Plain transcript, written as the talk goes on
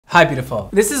Hi, beautiful.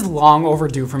 This is long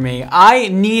overdue for me. I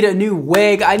need a new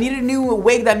wig. I need a new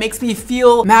wig that makes me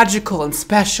feel magical and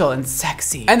special and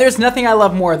sexy. And there's nothing I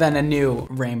love more than a new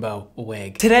rainbow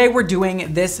wig. Today we're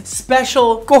doing this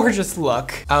special, gorgeous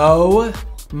look. Oh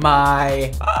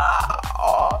my,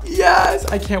 yes,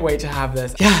 I can't wait to have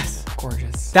this. Yes,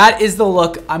 gorgeous. That is the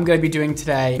look I'm gonna be doing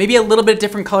today. Maybe a little bit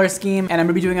different color scheme, and I'm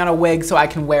gonna be doing it on a wig so I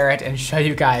can wear it and show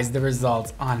you guys the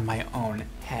results on my own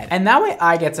head. And that way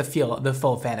I get to feel the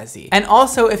full fantasy. And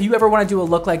also, if you ever wanna do a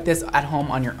look like this at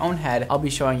home on your own head, I'll be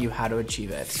showing you how to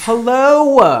achieve it.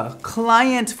 Hello,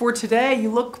 client for today. You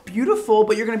look beautiful,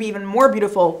 but you're gonna be even more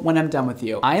beautiful when I'm done with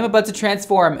you. I am about to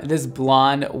transform this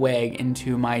blonde wig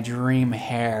into my dream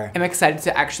hair. I'm excited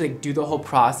to actually do the whole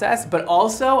process, but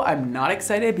also I'm not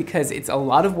excited because it's a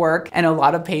lot of work and a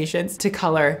lot of patience to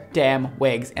color damn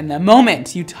wigs. And the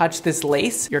moment you touch this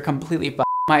lace, you're completely fucked.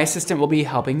 My assistant will be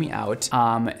helping me out,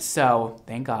 so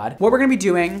thank God. What we're gonna be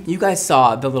doing, you guys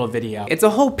saw the little video. It's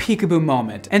a whole peekaboo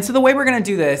moment. And so the way we're gonna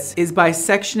do this is by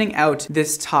sectioning out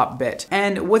this top bit.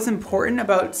 And what's important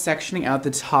about sectioning out the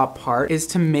top part is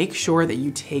to make sure that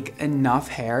you take enough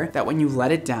hair that when you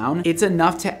let it down, it's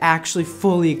enough to actually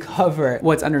fully cover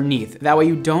what's underneath. That way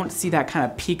you don't see that kind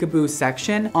of peekaboo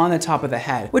section on the top of the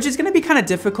head, which is gonna be kind of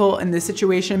difficult in this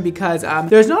situation because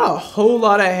there's not a whole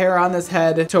lot of hair on this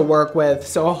head to work with.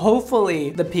 So hopefully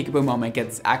the peekaboo moment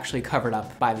gets actually covered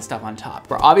up by the stuff on top.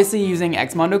 We're obviously using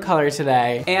X Mondo color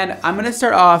today, and I'm gonna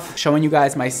start off showing you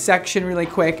guys my section really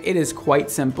quick. It is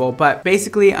quite simple, but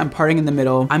basically I'm parting in the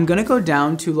middle. I'm gonna go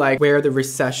down to like where the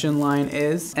recession line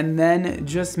is, and then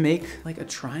just make like a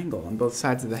triangle on both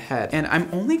sides of the head. And I'm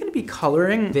only gonna be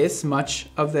coloring this much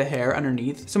of the hair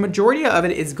underneath. So majority of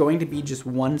it is going to be just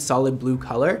one solid blue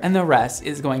color, and the rest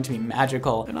is going to be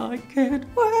magical. And I can't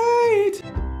wait.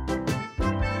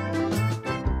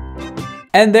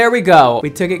 And there we go. We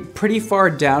took it pretty far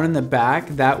down in the back.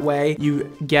 That way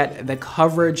you get the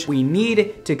coverage we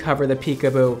need to cover the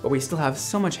peekaboo, but we still have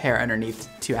so much hair underneath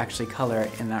to actually color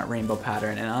it in that rainbow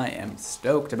pattern, and I am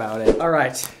stoked about it. All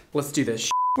right, let's do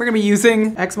this. We're gonna be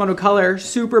using X Mondo color,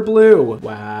 Super Blue.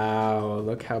 Wow,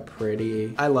 look how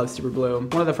pretty. I love Super Blue.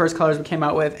 One of the first colors we came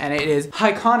out with, and it is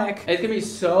iconic. It's gonna be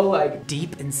so like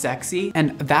deep and sexy,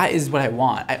 and that is what I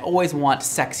want. I always want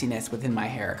sexiness within my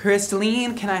hair.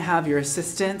 Crystalline, can I have your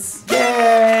assistance?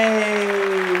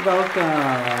 Yay,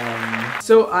 welcome.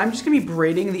 So I'm just gonna be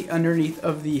braiding the underneath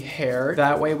of the hair.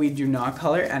 That way we do not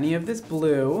color any of this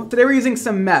blue. Today we're using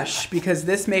some mesh because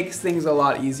this makes things a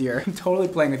lot easier. I'm totally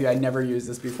playing with you. I never used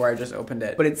this before, I just opened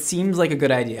it. But it seems like a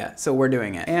good idea, so we're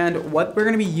doing it. And what we're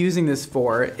gonna be using this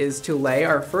for is to lay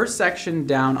our first section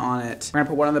down on it. We're gonna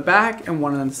put one on the back and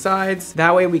one on the sides.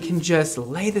 That way we can just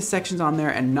lay the sections on there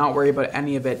and not worry about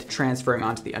any of it transferring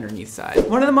onto the underneath side.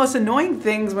 One of the most annoying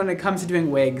things when it comes to doing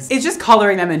wigs is just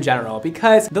coloring them in general,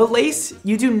 because the lace,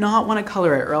 you do not wanna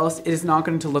color it or else it is not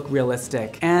going to look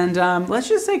realistic. And let's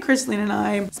just say Crystalline and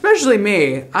I, especially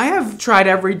me, I have tried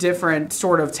every different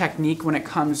sort of technique when it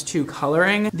comes to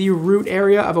coloring the root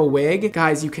area of a wig.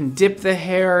 Guys, you can dip the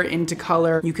hair into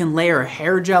color. You can layer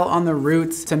hair gel on the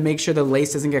roots to make sure the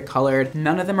lace doesn't get colored.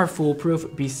 None of them are foolproof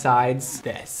besides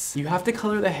this. You have to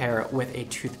color the hair with a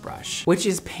toothbrush, which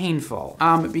is painful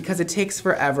because it takes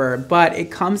forever, but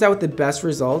it comes out with the best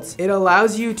results. It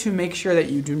allows you to make sure that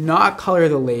you do not color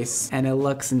the lace and it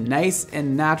looks nice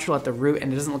and natural at the root,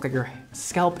 and it doesn't look like your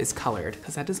scalp is colored,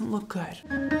 because that doesn't look good.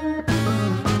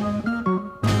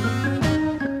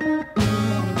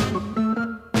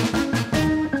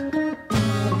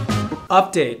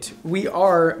 Update, we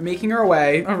are making our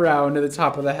way around to the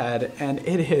top of the head, and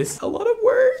it is a lot of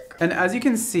work. And as you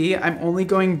can see, I'm only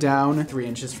going down 3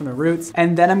 inches from the roots,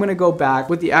 and then I'm gonna go back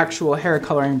with the actual hair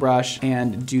coloring brush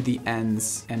and do the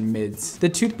ends and mids. The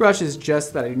toothbrush is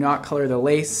just that I do not color the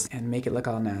lace and make it look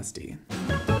all nasty.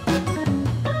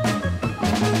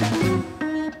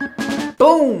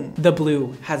 Boom! The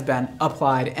blue has been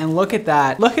applied, and look at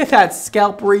that. Look at that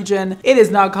scalp region. It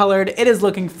is not colored, it is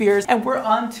looking fierce, and we're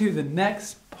on to the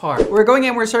next part. We're going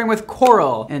in, we're starting with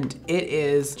coral, and it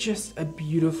is just a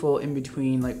beautiful in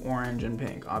between like orange and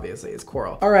pink. Obviously it's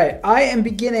coral. All right, I am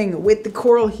beginning with the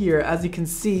coral here. As you can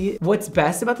see, what's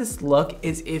best about this look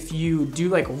is if you do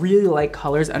like really light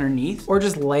colors underneath or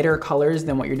just lighter colors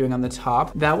than what you're doing on the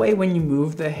top. That way when you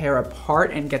move the hair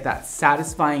apart and get that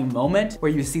satisfying moment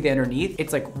where you see the underneath,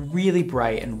 it's like really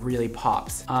bright and really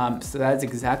pops. So that's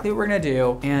exactly what we're gonna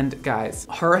do. And guys,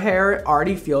 her hair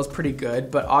already feels pretty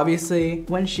good, but obviously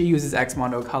when she uses X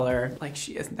Mondo color, like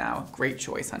she is now. Great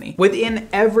choice, honey. Within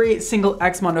every single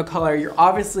X Mondo color, you're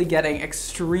obviously getting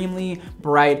extremely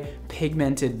bright,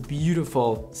 pigmented,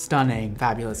 beautiful, stunning,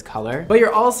 fabulous color. But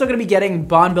you're also gonna be getting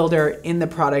bond builder in the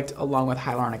product along with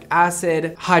hyaluronic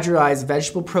acid, hydrolyzed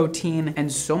vegetable protein,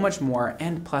 and so much more.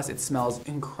 And plus it smells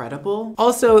incredible.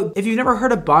 Also, if you've never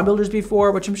heard of bond builders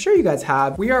before, which I'm sure you guys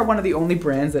have, we are one of the only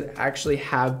brands that actually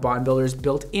have bond builders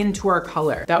built into our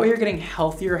color. That way you're getting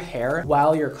healthier hair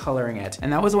while you're coloring it.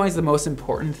 And that was always the most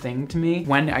important thing to me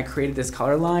when I created this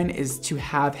color line, is to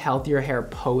have healthier hair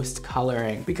post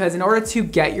coloring. Because in order to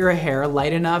get your hair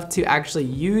light enough to actually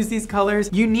use these colors,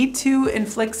 you need to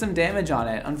inflict some damage on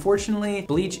it. Unfortunately,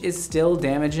 bleach is still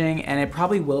damaging, and it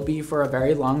probably will be for a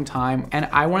very long time. And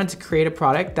I wanted to create a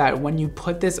product that when you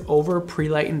put this over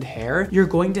pre-lightened hair, you're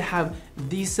going to have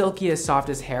the silkiest,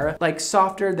 softest hair, like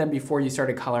softer than before you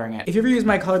started coloring it. If you've ever used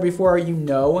my color before, you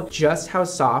know just how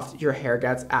soft your hair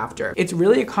gets after. It's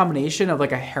really a combination of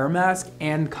like a hair mask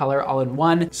and color all in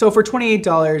one. So for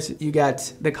 $28, you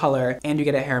get the color and you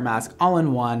get a hair mask all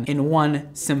in one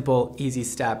simple, easy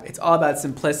step. It's all about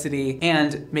simplicity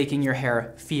and making your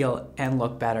hair feel and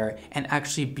look better and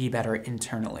actually be better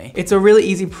internally. It's a really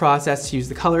easy process to use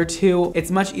the color too. It's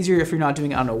much easier if you're not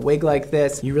doing it on a wig like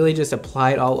this. You really just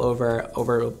apply it all over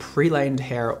pre-lightened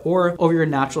hair or over your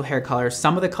natural hair color.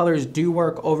 Some of the colors do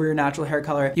work over your natural hair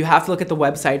color. You have to look at the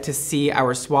website to see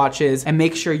our swatches and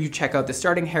make sure you check out the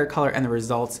starting hair color and the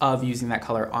results of using that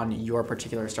color on your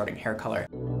particular starting hair color.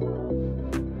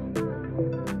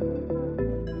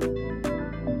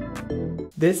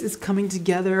 This is coming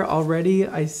together already.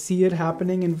 I see it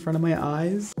happening in front of my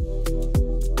eyes.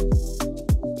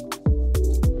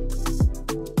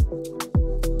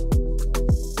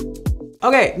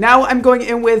 Okay, now I'm going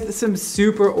in with some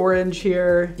super orange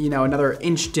here. You know, another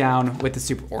inch down with the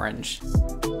super orange.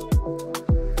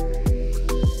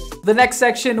 The next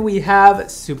section we have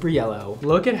super yellow.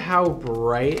 Look at how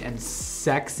bright and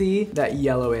sexy that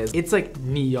yellow is. It's like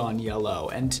neon yellow.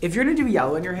 And if you're gonna do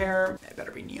yellow in your hair, it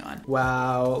better be neon.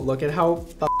 Wow, look at how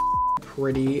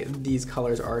pretty these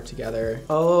colors are together.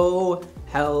 Oh,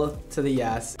 hell to the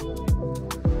yes.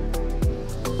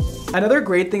 Another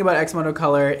great thing about X Mondo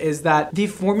color is that the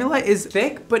formula is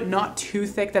thick, but not too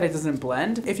thick that it doesn't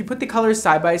blend. If you put the colors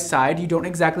side by side, you don't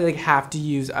exactly like have to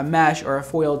use a mesh or a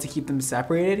foil to keep them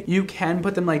separated. You can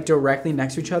put them like directly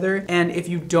next to each other. And if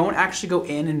you don't actually go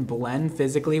in and blend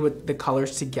physically with the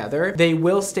colors together, they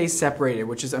will stay separated,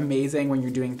 which is amazing when you're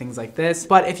doing things like this.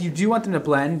 But if you do want them to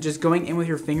blend, just going in with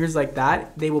your fingers like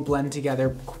that, they will blend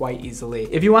together quite easily.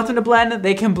 If you want them to blend,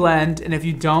 they can blend. And if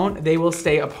you don't, they will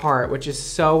stay apart, which is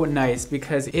so nice.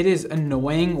 Because it is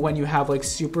annoying when you have like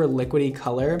super liquidy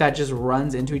color that just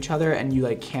runs into each other and you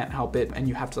like can't help it and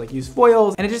you have to like use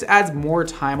foils, and it just adds more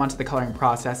time onto the coloring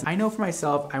process. I know for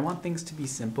myself, I want things to be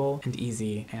simple and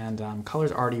easy, and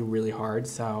color's already really hard,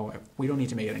 so we don't need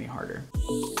to make it any harder.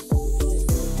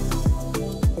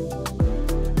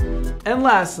 And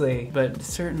lastly, but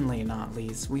certainly not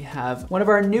least, we have one of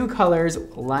our new colors,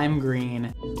 lime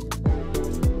green.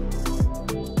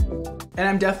 And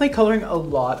I'm definitely coloring a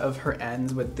lot of her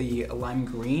ends with the lime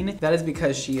green. That is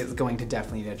because she is going to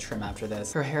definitely need a trim after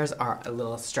this. Her hairs are a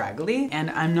little straggly, and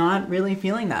I'm not really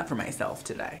feeling that for myself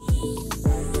today.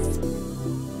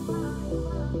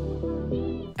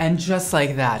 And just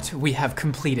like that, we have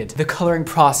completed the coloring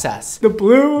process. The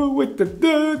blue with the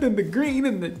and the green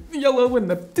and the yellow and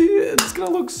the it's gonna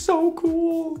look so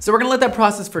cool. So we're gonna let that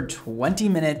process for 20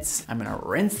 minutes. I'm gonna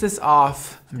rinse this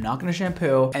off. I'm not gonna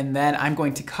shampoo. And then I'm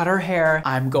going to cut her hair.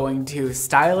 I'm going to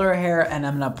style her hair, and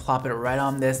I'm gonna plop it right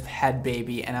on this head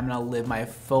baby. And I'm gonna live my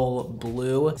full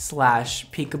blue slash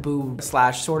peekaboo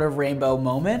slash sort of rainbow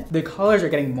moment. The colors are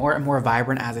getting more and more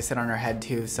vibrant as I sit on her head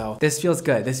too. So this feels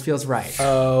good, this feels right.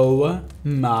 Oh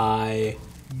my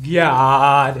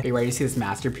God. Are you ready to see this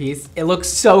masterpiece? It looks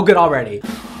so good already.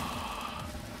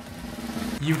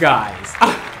 You guys.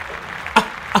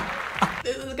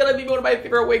 This is gonna be one of my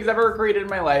favorite wigs I've ever created in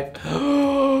my life.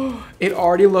 It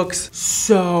already looks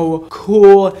so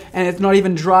cool, and it's not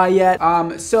even dry yet.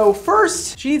 So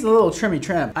first, she needs a little trimmy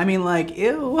trim. I mean, like,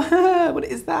 ew, what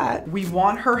is that? We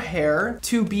want her hair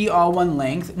to be all one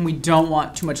length, and we don't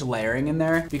want too much layering in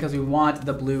there because we want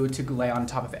the blue to lay on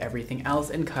top of everything else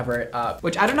and cover it up,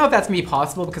 which I don't know if that's gonna be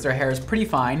possible because her hair is pretty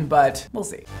fine, but we'll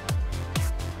see.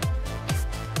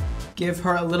 give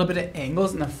her a little bit of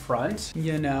angles in the front,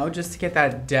 you know, just to get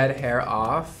that dead hair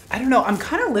off. I don't know, I'm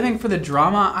kind of living for the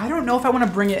drama. I don't know if I want to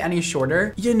bring it any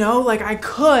shorter. You know, like I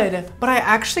could, but I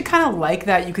actually kind of like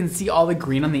that you can see all the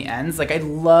green on the ends. Like I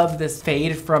love this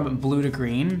fade from blue to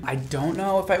green. I don't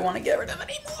know if I want to get rid of it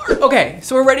anymore. Okay,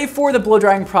 so we're ready for the blow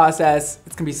drying process.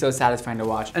 It's gonna be so satisfying to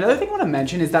watch. Another thing I want to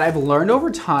mention is that I've learned over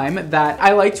time that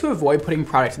I like to avoid putting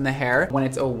product in the hair when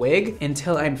it's a wig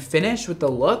until I'm finished with the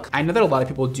look. I know that a lot of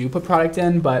people do put product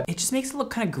in, but it just makes it look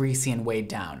kind of greasy and weighed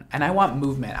down. And I want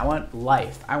movement, I want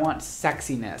life, I want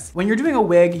sexiness. When you're doing a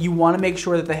wig, you want to make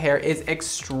sure that the hair is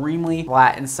extremely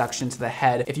flat and suctioned to the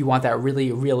head if you want that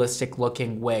really realistic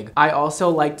looking wig. I also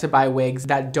like to buy wigs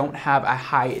that don't have a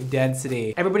high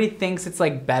density. Everybody thinks it's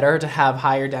like better to have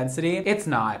higher density. It's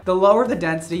not. The lower the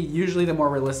density, usually the more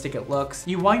realistic it looks.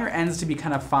 You want your ends to be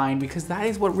kind of fine because that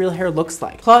is what real hair looks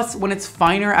like. Plus, when it's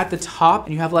finer at the top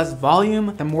and you have less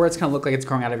volume, the more it's gonna look like it's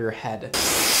growing out of your head.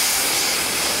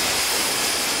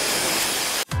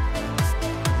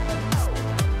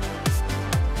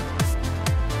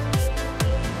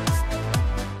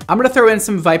 I'm gonna throw in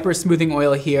some Viper smoothing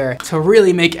oil here to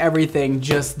really make everything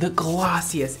just the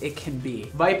glossiest it can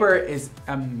be. Viper is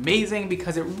amazing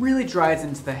because it really dries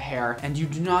into the hair and you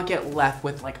do not get left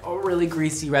with like a really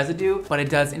greasy residue, but it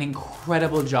does an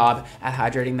incredible job at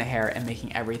hydrating the hair and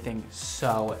making everything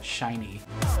so shiny.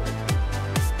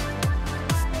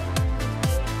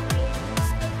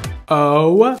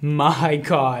 Oh my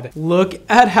God. Look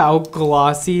at how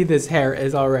glossy this hair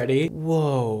is already.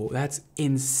 Whoa, that's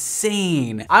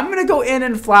insane. I'm gonna go in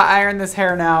and flat iron this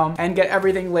hair now and get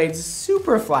everything laid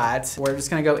super flat. We're just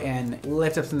gonna go in,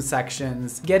 lift up some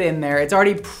sections, get in there. It's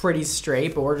already pretty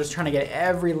straight, but we're just trying to get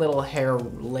every little hair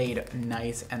laid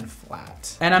nice and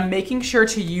flat. And I'm making sure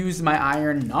to use my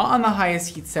iron not on the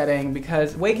highest heat setting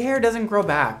because wig hair doesn't grow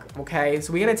back, okay?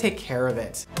 So we gotta take care of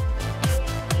it.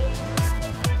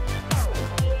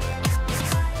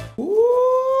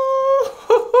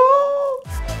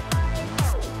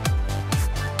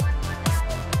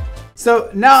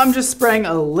 So now I'm just spraying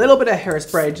a little bit of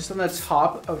hairspray just on the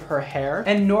top of her hair.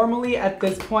 And normally at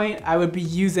this point, I would be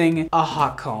using a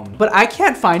hot comb, but I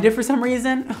can't find it for some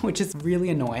reason, which is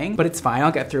really annoying, but it's fine,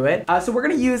 I'll get through it. So we're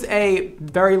gonna use a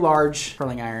very large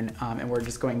curling iron and we're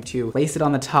just going to place it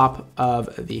on the top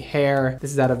of the hair.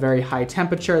 This is at a very high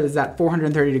temperature. This is at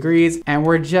 430 degrees. And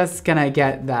we're just gonna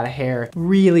get that hair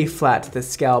really flat to the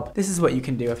scalp. This is what you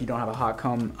can do if you don't have a hot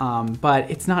comb, but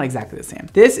it's not exactly the same.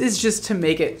 This is just to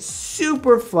make it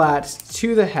super flat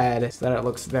to the head so that it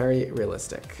looks very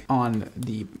realistic on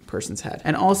the person's head.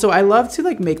 And also I love to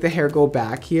like make the hair go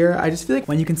back here. I just feel like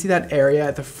when you can see that area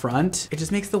at the front, it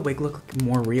just makes the wig look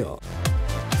more real.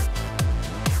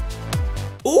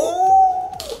 Ooh,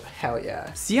 hell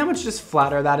yeah. See how much just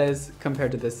flatter that is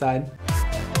compared to this side?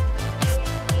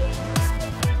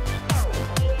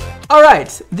 All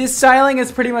right, this styling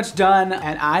is pretty much done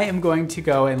and I am going to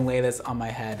go and lay this on my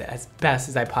head as best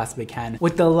as I possibly can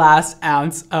with the last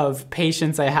ounce of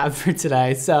patience I have for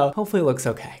today. So hopefully it looks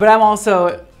okay. But I'm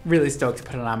also really stoked to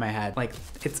put it on my head. Like,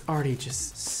 it's already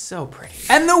just so pretty.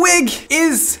 And the wig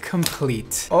is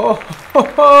complete. Oh, ho,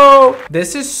 ho.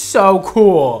 This is so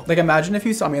cool. Like, imagine if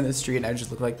you saw me on the street and I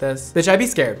just look like this. Bitch, I'd be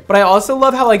scared. But I also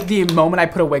love how like the moment I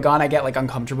put a wig on, I get like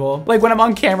uncomfortable. Like when I'm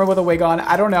on camera with a wig on,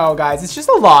 I don't know, guys. It's just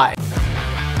a lot.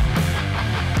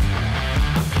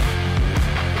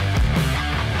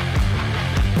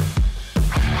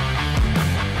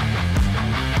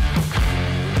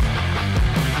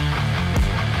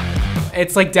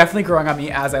 It's like definitely growing on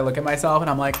me as I look at myself and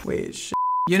I'm like, wait, shit.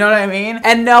 You know what I mean?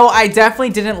 And no, I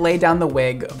definitely didn't lay down the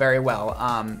wig very well.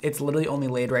 It's literally only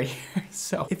laid right here.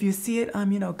 So if you see it,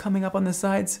 you know, coming up on the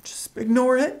sides, just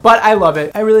ignore it. But I love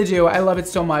it. I really do. I love it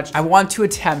so much. I want to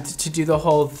attempt to do the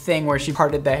whole thing where she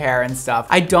parted the hair and stuff.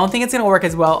 I don't think it's gonna work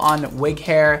as well on wig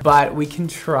hair, but we can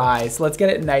try. So let's get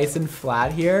it nice and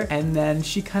flat here. And then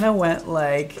she kind of went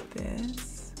like this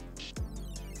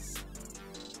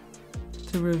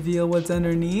to reveal what's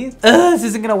underneath. Ugh, this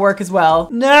isn't gonna work as well.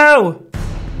 No!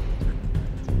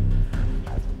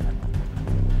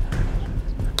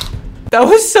 That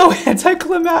was so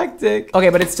anticlimactic. Okay,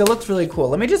 but it still looks really cool.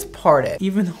 Let me just part it,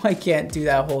 even though I can't do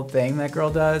that whole thing that girl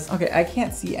does. Okay, I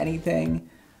can't see anything.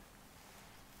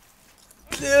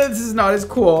 This is not as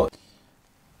cool.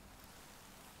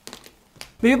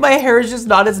 Maybe my hair is just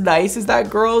not as nice as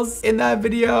that girl's in that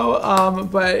video,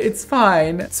 but it's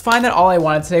fine. It's fine that all I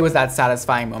wanted today was that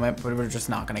satisfying moment, but we're just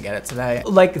not gonna get it today.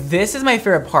 Like, this is my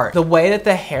favorite part. The way that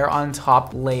the hair on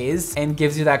top lays and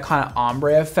gives you that kind of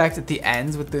ombre effect at the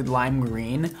ends with the lime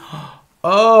green.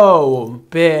 Oh,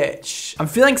 bitch. I'm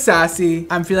feeling sassy.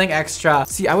 I'm feeling extra.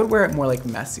 See, I would wear it more like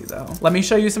messy though. Let me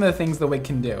show you some of the things the wig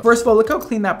can do. First of all, look how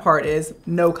clean that part is.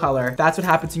 No color. That's what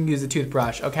happens when you use a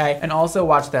toothbrush, okay? And also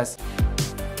watch this.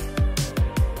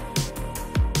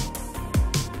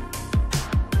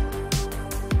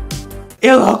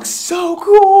 It looks so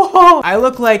cool. I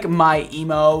look like my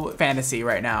emo fantasy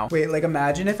right now. Wait, like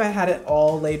imagine if I had it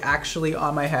all laid actually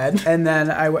on my head and then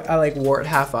I like wore it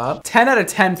half up. 10 out of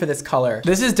 10 for this color.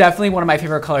 This is definitely one of my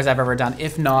favorite colors I've ever done,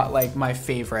 if not like my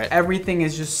favorite. Everything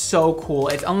is just so cool.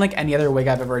 It's unlike any other wig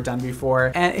I've ever done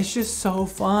before. And it's just so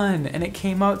fun. And it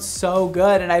came out so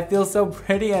good and I feel so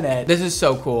pretty in it. This is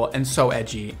so cool and so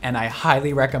edgy. And I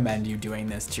highly recommend you doing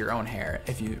this to your own hair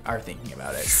if you are thinking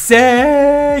about it.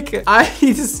 Sick! I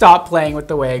need to stop playing with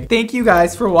the wig. Thank you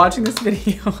guys for watching this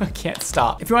video. I can't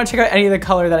stop. If you want to check out any of the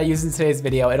color that I used in today's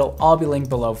video, it'll all be linked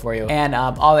below for you. And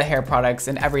all the hair products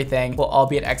and everything will all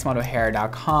be at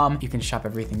xmotohair.com. You can shop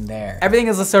everything there. Everything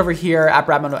is listed over here at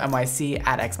BradMotoNYC,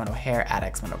 at xmotohair,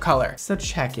 at xmotocolor. So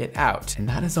check it out. And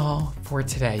that is all for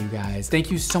today, you guys. Thank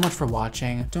you so much for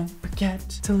watching. Don't forget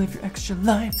to live your extra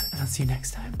life. And I'll see you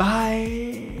next time.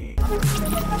 Bye.